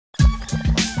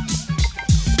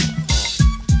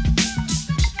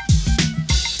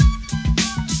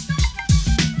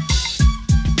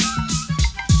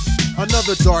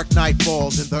Another dark night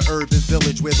falls in the urban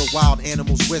village where the wild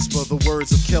animals whisper the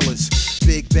words of killers.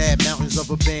 Big bad mountains of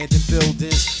abandoned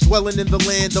buildings, dwelling in the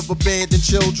land of abandoned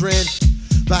children.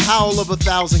 The howl of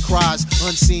 1,000 cries,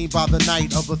 unseen by the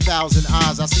night of 1,000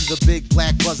 eyes. I see the big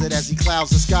black buzzard as he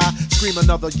clouds the sky, scream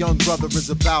another young brother is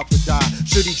about to die.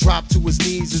 Should he drop to his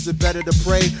knees, is it better to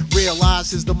pray?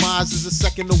 Realize his demise is a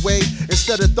second away.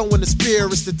 Instead of throwing the spear,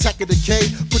 it's the tech of decay.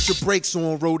 Put your brakes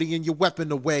on, roadie, and your weapon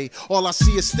away. All I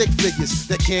see is stick figures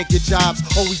that can't get jobs.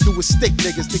 All we do is stick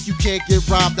niggas, think you can't get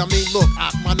robbed. I mean, look,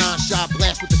 my 9-shot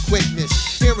blast with the quickness.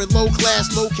 Hearing low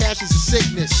class, low cash is a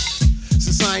sickness.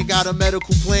 Since I ain't got a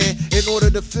medical plan, in order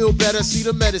to feel better, see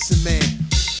the medicine man.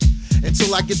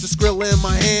 Until I get the skrilla in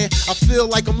my hand, I feel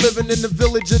like I'm living in the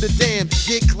village of the damned.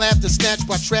 Get clapped and snatched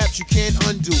by traps you can't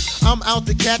undo. I'm out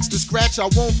to catch the scratch, I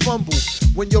won't fumble.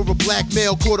 When you're a black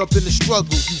male caught up in the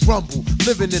struggle, you rumble,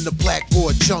 living in the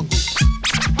Blackboard jungle.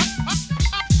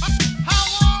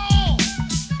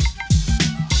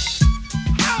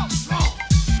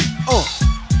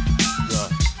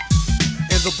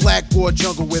 The Blackboard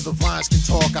jungle where the vines can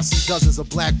talk. I see dozens of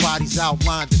black bodies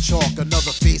outlined in chalk. Another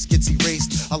face gets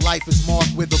erased. A life is marked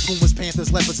where the pumas,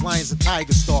 panthers, leopards, lions, and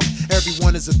tigers stalk.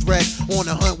 Everyone is a threat on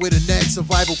a hunt with a net.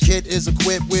 Survival kit is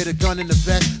equipped with a gun and a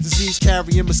vest. Disease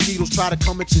carrying mosquitoes try to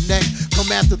come at your neck.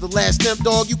 Come after the last stem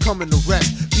dog, you come in the rest.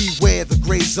 Beware the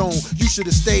gray zone. You should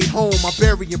have stayed home. I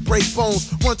bury and break bones.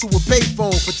 Run to a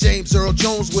payphone. But James Earl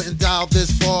Jones wouldn't dial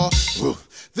this far.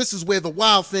 This is where the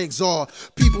wild things are.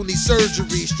 People need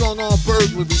surgery, strong arm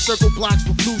burglary, circle blocks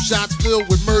for flu shots filled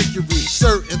with mercury.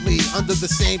 Certainly under the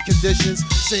same conditions,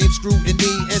 same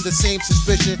scrutiny and the same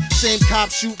suspicion. Same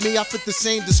cops shoot me, I fit the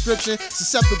same description.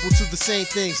 Susceptible to the same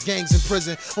things, gangs in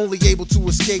prison. Only able to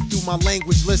escape through my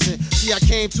language, listen. See, I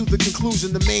came to the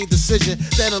conclusion, the main decision,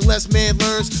 that unless man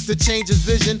learns to change his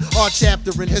vision, our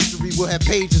chapter in history will have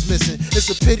pages missing. It's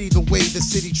a pity the way the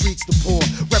city treats the poor.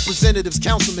 Representatives,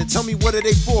 councilmen, tell me what are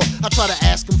they for? I try to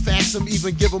ask them, fax them,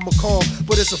 even give them a call,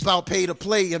 but it's about pay to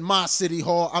play in my city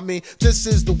hall. I mean, this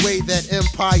is the way that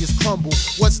empires crumble.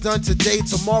 What's done today,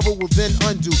 tomorrow will then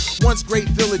undo. Once great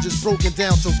villages broken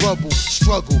down to rubble.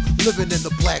 Struggle, living in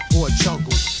the Blackboard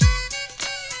jungle.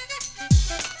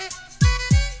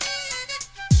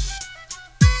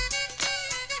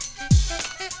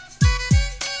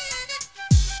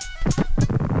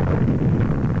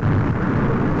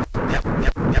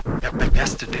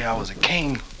 Yesterday I was a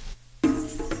king.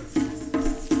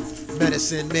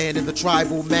 Medicine man in the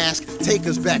tribal mask, take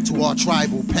us back to our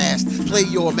tribal past. Play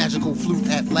your magical flute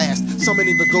at last,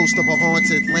 summoning the ghost of a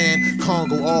haunted land,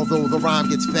 Congo, although the rhyme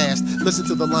gets fast. Listen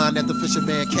to the line that the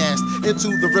fisherman cast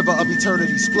into the river of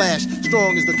eternity splash.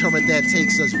 Strong is the current that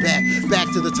takes us back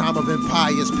to the time of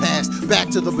empires past, back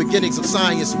to the beginnings of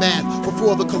science, math,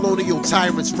 before the colonial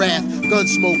tyrant's wrath. Gun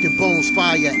smoke and bones,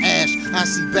 fire, ash. I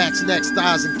see backs, necks,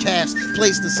 thighs, and calves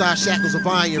placed inside shackles of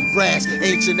iron brass.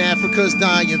 Ancient Africa's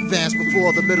dying fast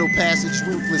before the Middle Passage,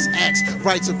 ruthless acts.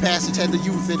 Rites of passage had the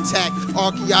youth intact.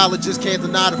 Archaeologists can't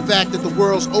deny the fact that the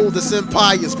world's oldest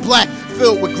empire is black,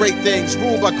 filled with great things,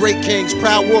 ruled by great kings,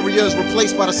 proud warriors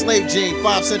replaced by the slave gene.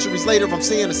 5 centuries later, I'm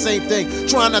seeing the same thing.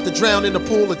 Trying not to drown in the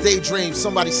pool of daydreams.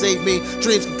 Somebody save me,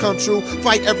 dreams can come true.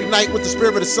 Fight every night with the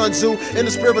spirit of Sun Tzu. In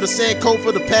the spirit of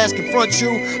Sankofa, the past confronts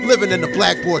you. Living in the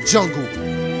Blackboard jungle.